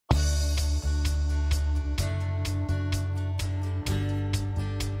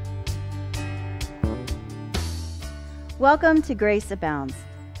Welcome to Grace Abounds.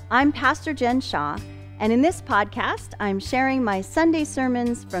 I'm Pastor Jen Shaw, and in this podcast, I'm sharing my Sunday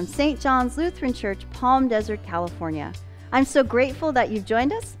sermons from St. John's Lutheran Church, Palm Desert, California. I'm so grateful that you've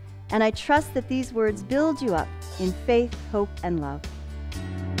joined us, and I trust that these words build you up in faith, hope, and love.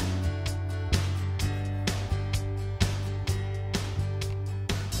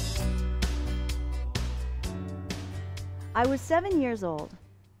 I was 7 years old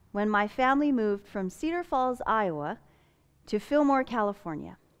when my family moved from Cedar Falls, Iowa, to Fillmore,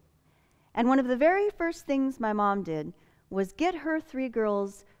 California. And one of the very first things my mom did was get her 3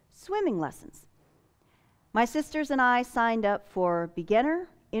 girls swimming lessons. My sisters and I signed up for beginner,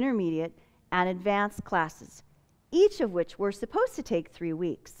 intermediate, and advanced classes, each of which were supposed to take 3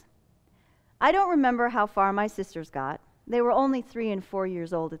 weeks. I don't remember how far my sisters got. They were only 3 and 4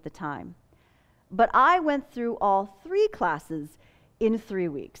 years old at the time. But I went through all 3 classes in 3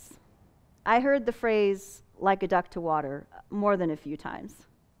 weeks. I heard the phrase, like a duck to water, more than a few times.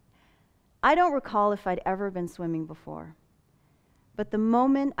 I don't recall if I'd ever been swimming before. But the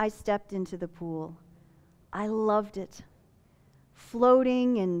moment I stepped into the pool, I loved it.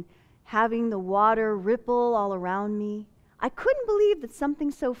 Floating and having the water ripple all around me, I couldn't believe that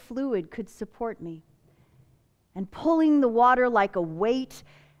something so fluid could support me. And pulling the water like a weight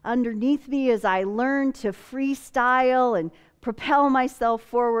underneath me as I learned to freestyle and propel myself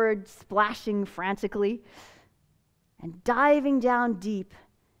forward, splashing frantically, and diving down deep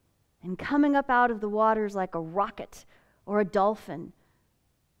and coming up out of the waters like a rocket or a dolphin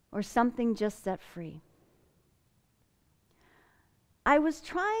or something just set free. I was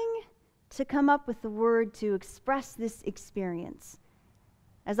trying to come up with the word to express this experience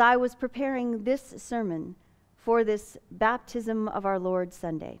as I was preparing this sermon for this Baptism of Our Lord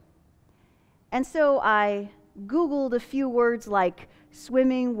Sunday. And so I Googled a few words like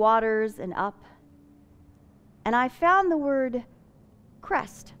swimming, waters, and up, and I found the word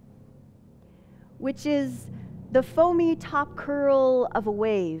crest, which is the foamy top curl of a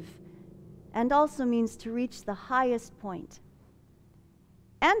wave, and also means to reach the highest point.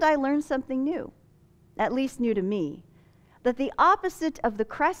 And I learned something new, at least new to me, that the opposite of the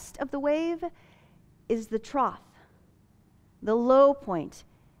crest of the wave is the trough, the low point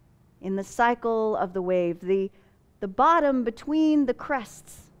in the cycle of the wave, the bottom between the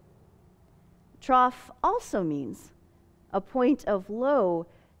crests. Trough also means a point of low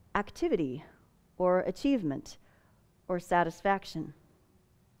activity or achievement or satisfaction.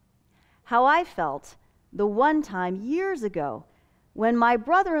 How I felt the one time years ago when my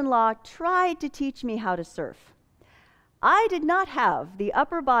brother-in-law tried to teach me how to surf. I did not have the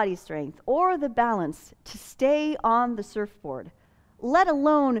upper body strength or the balance to stay on the surfboard, let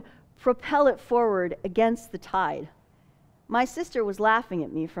alone propel it forward against the tide. My sister was laughing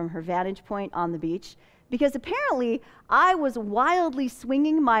at me from her vantage point on the beach because apparently I was wildly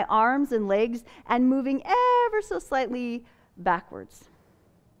swinging my arms and legs and moving ever so slightly backwards.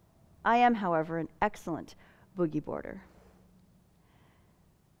 I am, however, an excellent boogie boarder.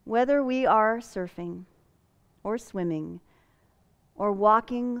 Whether we are surfing or swimming or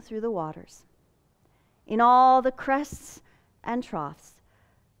walking through the waters, in all the crests and troughs,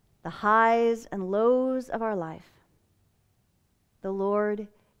 the highs and lows of our life, the Lord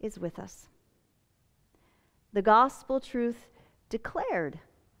is with us. The gospel truth declared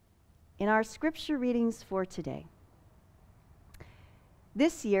in our scripture readings for today.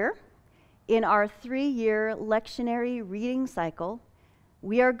 This year, in our 3-year lectionary reading cycle,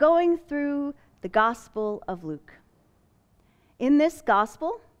 we are going through the Gospel of Luke. In this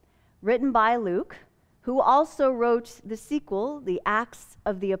gospel, written by Luke, who also wrote the sequel, the Acts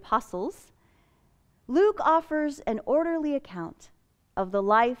of the Apostles, Luke offers an orderly account of the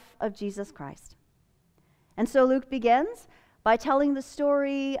life of Jesus Christ. And so Luke begins by telling the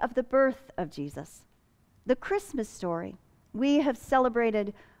story of the birth of Jesus, the Christmas story we have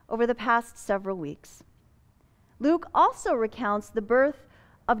celebrated over the past several weeks. Luke also recounts the birth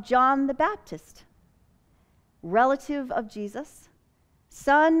of John the Baptist, relative of Jesus,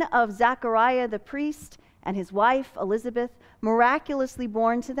 son of Zechariah the priest and his wife Elizabeth, miraculously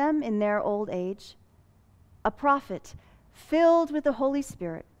born to them in their old age, a prophet filled with the Holy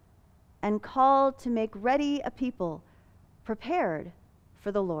Spirit and called to make ready a people prepared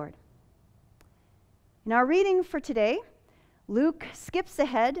for the Lord. In our reading for today, Luke skips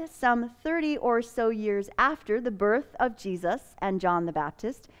ahead some 30 or so years after the birth of Jesus and John the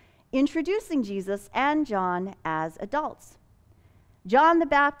Baptist, introducing Jesus and John as adults. John the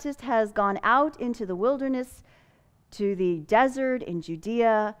Baptist has gone out into the wilderness, to the desert in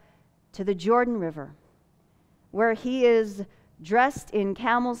Judea, to the Jordan River, where he is dressed in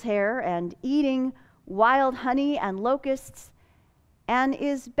camel's hair and eating wild honey and locusts, and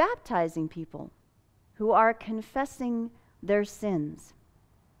is baptizing people who are confessing their sins.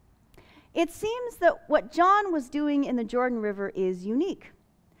 It seems that what John was doing in the Jordan River is unique.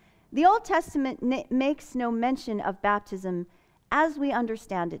 The Old Testament makes no mention of baptism as we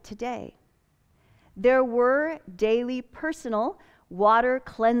understand it today. There were daily personal water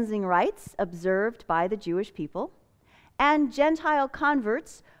cleansing rites observed by the Jewish people, and Gentile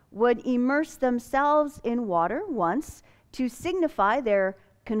converts would immerse themselves in water once to signify their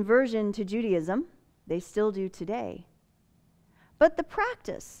conversion to Judaism. They still do today. But the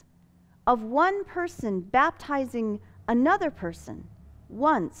practice of one person baptizing another person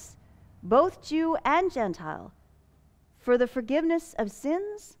once, both Jew and Gentile, for the forgiveness of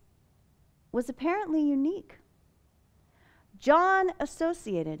sins was apparently unique. John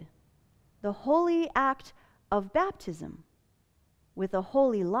associated the holy act of baptism with a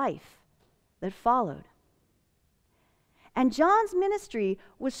holy life that followed. And John's ministry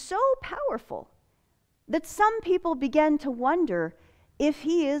was so powerful that some people began to wonder if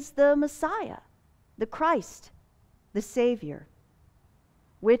he is the Messiah, the Christ, the Savior,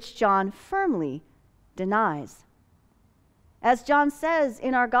 which John firmly denies. As John says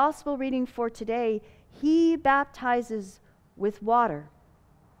in our gospel reading for today, he baptizes with water,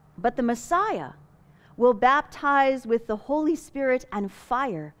 but the Messiah will baptize with the Holy Spirit and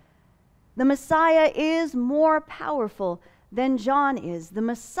fire. The Messiah is more powerful than John is. The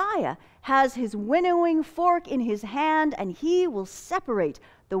Messiah has his winnowing fork in his hand, and he will separate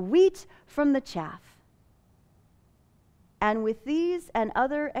the wheat from the chaff. And with these and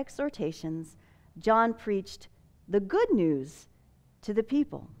other exhortations, John preached the good news to the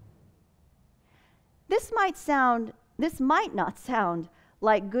people. This might not sound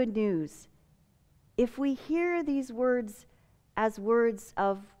like good news if we hear these words as words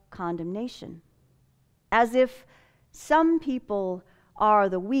of condemnation, as if some people are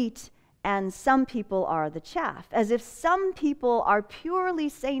the wheat and some people are the chaff, as if some people are purely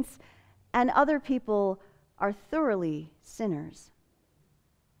saints and other people are thoroughly sinners.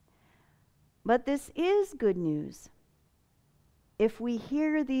 But this is good news if we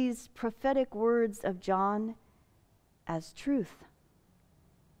hear these prophetic words of John as truth.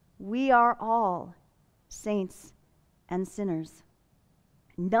 We are all saints and sinners.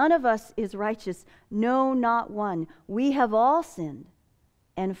 None of us is righteous, no, not one. We have all sinned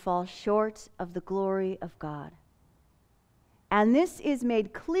and fall short of the glory of God. And this is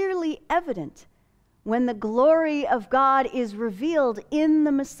made clearly evident when the glory of God is revealed in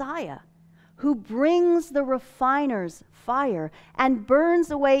the Messiah, who brings the refiner's fire and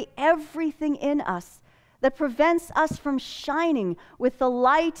burns away everything in us that prevents us from shining with the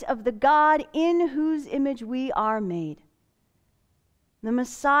light of the God in whose image we are made. The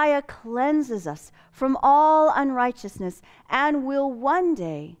Messiah cleanses us from all unrighteousness and will one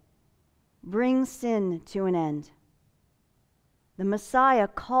day bring sin to an end. The Messiah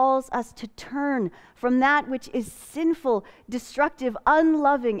calls us to turn from that which is sinful, destructive,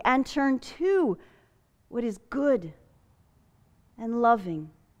 unloving, and turn to what is good and loving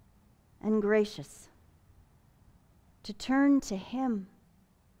and gracious. To turn to Him,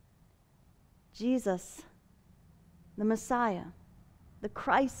 Jesus, the Messiah, the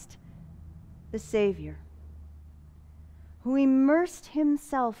Christ, the Savior, who immersed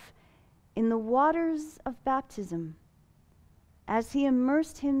Himself in the waters of baptism as He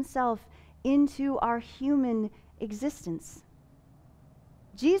immersed Himself into our human existence.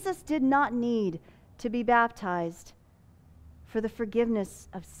 Jesus did not need to be baptized for the forgiveness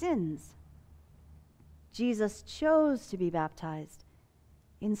of sins. Jesus chose to be baptized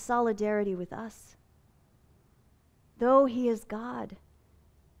in solidarity with us. Though He is God,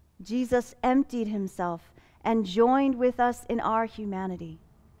 Jesus emptied Himself and joined with us in our humanity.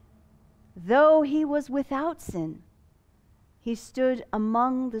 Though He was without sin, He stood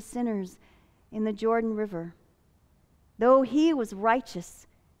among the sinners in the Jordan River. Though He was righteous,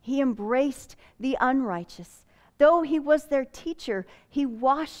 He embraced the unrighteous. Though He was their teacher, He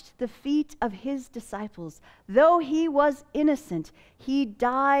washed the feet of His disciples. Though He was innocent, He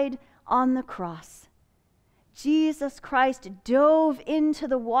died on the cross. Jesus Christ dove into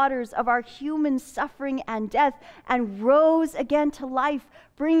the waters of our human suffering and death and rose again to life,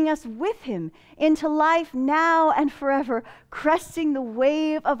 bringing us with Him into life now and forever, cresting the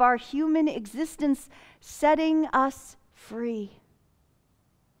wave of our human existence, setting us free.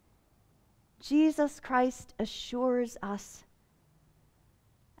 Jesus Christ assures us,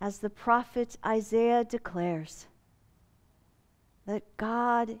 as the prophet Isaiah declares, that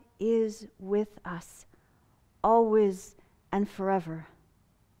God is with us always and forever.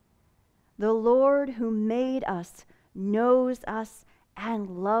 The Lord who made us knows us and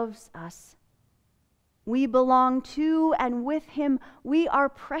loves us. We belong to and with him. We are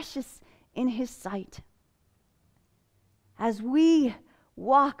precious in his sight. As we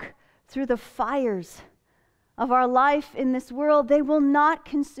walk through the fires of our life in this world, they will not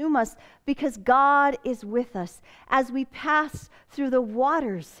consume us because God is with us. As we pass through the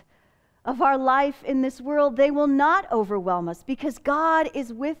waters of our life in this world, they will not overwhelm us because God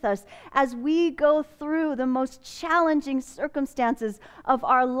is with us. As we go through the most challenging circumstances of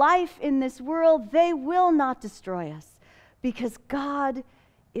our life in this world, they will not destroy us because God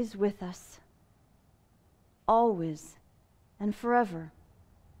is with us always and forever.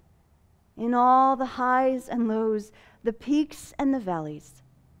 In all the highs and lows, the peaks and the valleys,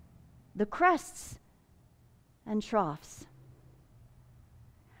 the crests and troughs.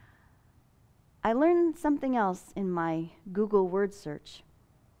 I learned something else in my Google word search.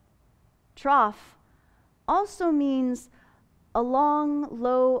 Trough also means a long,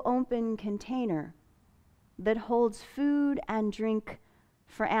 low, open container that holds food and drink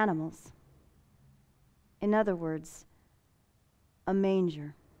for animals. In other words, a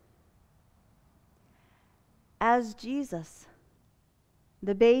manger. As Jesus,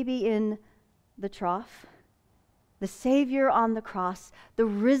 the baby in the trough, the Savior on the cross, the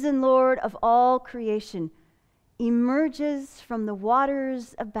risen Lord of all creation, emerges from the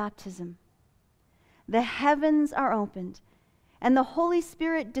waters of baptism. The heavens are opened, and the Holy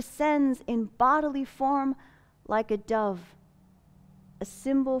Spirit descends in bodily form like a dove, a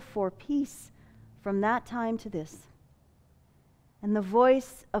symbol for peace from that time to this. And the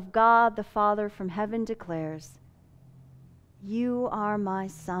voice of God the Father from heaven declares, "You are my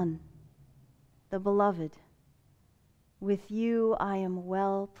Son, the beloved. With you I am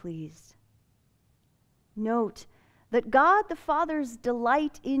well pleased." Note that God the Father's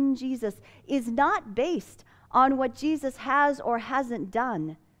delight in Jesus is not based on what Jesus has or hasn't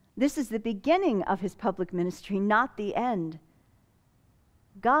done. This is the beginning of his public ministry, not the end.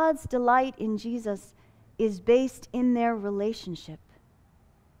 God's delight in Jesus is based in their relationship.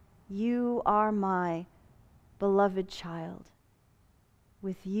 You are my beloved child.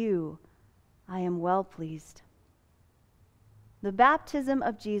 With you I am well pleased. The baptism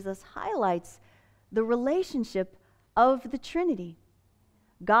of Jesus highlights the relationship of the Trinity.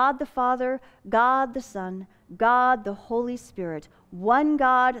 God the Father, God the Son, God the Holy Spirit, one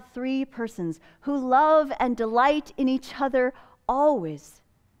God, three persons, who love and delight in each other always.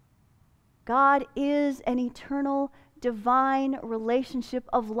 God is an eternal, divine relationship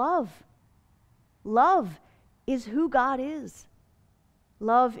of love. Love is who God is.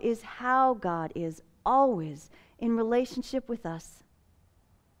 Love is how God is always in relationship with us.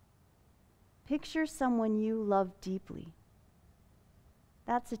 Picture someone you love deeply.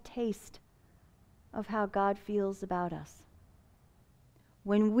 That's a taste of how God feels about us.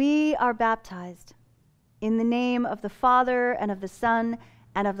 When we are baptized in the name of the Father and of the Son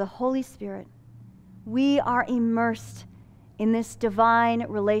and of the Holy Spirit, we are immersed in this divine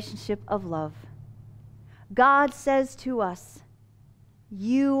relationship of love. God says to us,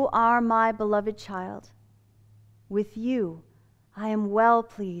 "You are my beloved child. With you I am well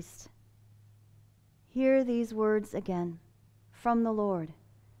pleased." Hear these words again from the Lord.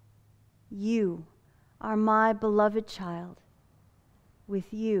 You are my beloved child.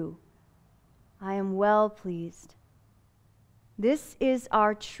 With you I am well pleased. This is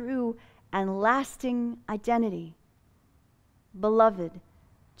our true and lasting identity, beloved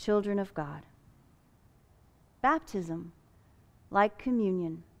children of God. Baptism, like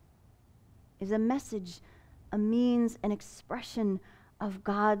communion, is a message, a means, an expression of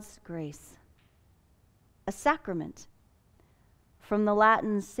God's grace. A sacrament, from the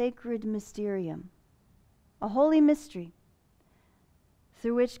Latin sacred mysterium, a holy mystery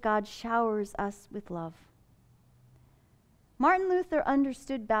through which God showers us with love. Martin Luther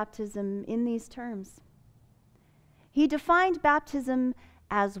understood baptism in these terms. He defined baptism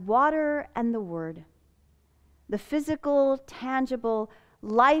as water and the Word, the physical, tangible,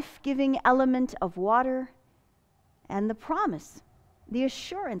 life-giving element of water, and the promise, the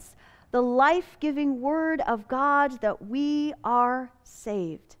assurance, the life-giving Word of God that we are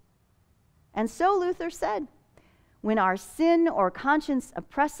saved. And so Luther said, when our sin or conscience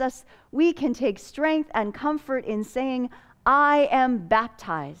oppress us, we can take strength and comfort in saying, "I am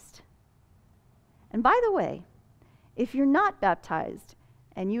baptized." And by the way, if you're not baptized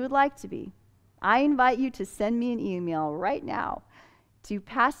and you would like to be, I invite you to send me an email right now to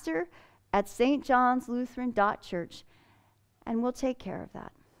pastor@stjohnslutheran.church, and we'll take care of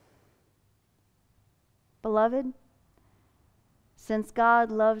that. Beloved, Since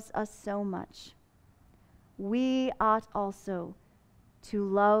God loves us so much, we ought also to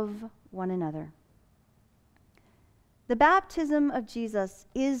love one another. The baptism of Jesus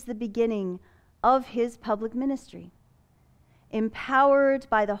is the beginning of his public ministry. Empowered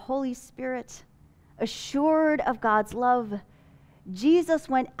by the Holy Spirit, assured of God's love, Jesus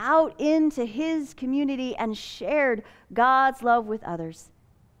went out into his community and shared God's love with others.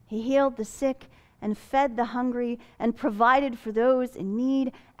 He healed the sick and fed the hungry and provided for those in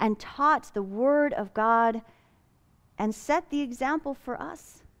need and taught the word of God and set the example for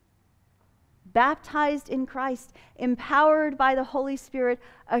us. Baptized in Christ, empowered by the Holy Spirit,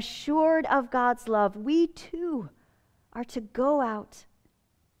 assured of God's love, we too are to go out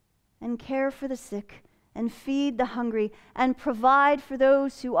and care for the sick and feed the hungry and provide for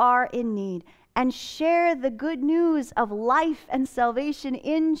those who are in need and share the good news of life and salvation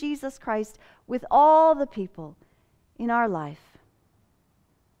in Jesus Christ with all the people in our life.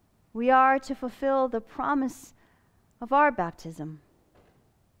 We are to fulfill the promise of our baptism,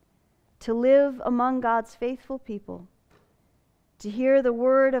 to live among God's faithful people, to hear the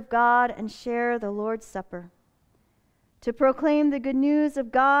word of God and share the Lord's Supper, to proclaim the good news of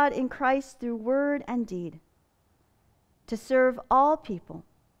God in Christ through word and deed, to serve all people,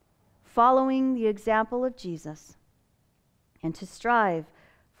 following the example of Jesus, and to strive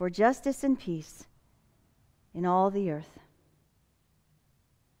for justice and peace in all the earth.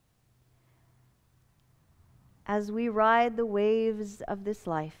 As we ride the waves of this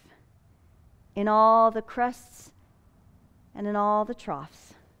life, in all the crests and in all the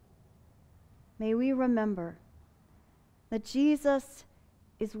troughs, may we remember that Jesus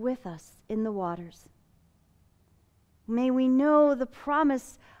is with us in the waters. May we know the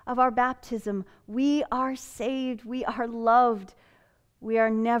promise of our baptism. We are saved, we are loved, we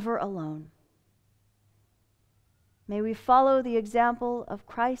are never alone. May we follow the example of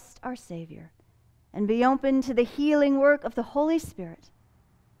Christ our Savior and be open to the healing work of the Holy Spirit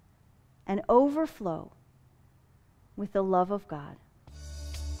and overflow with the love of God.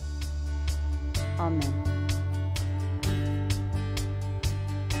 Amen.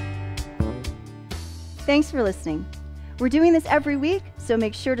 Thanks for listening. We're doing this every week, so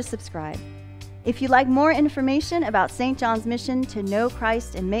make sure to subscribe. If you'd like more information about St. John's mission to know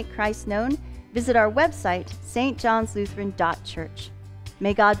Christ and make Christ known, visit our website, stjohnslutheran.church.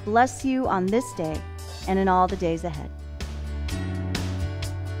 May God bless you on this day and in all the days ahead.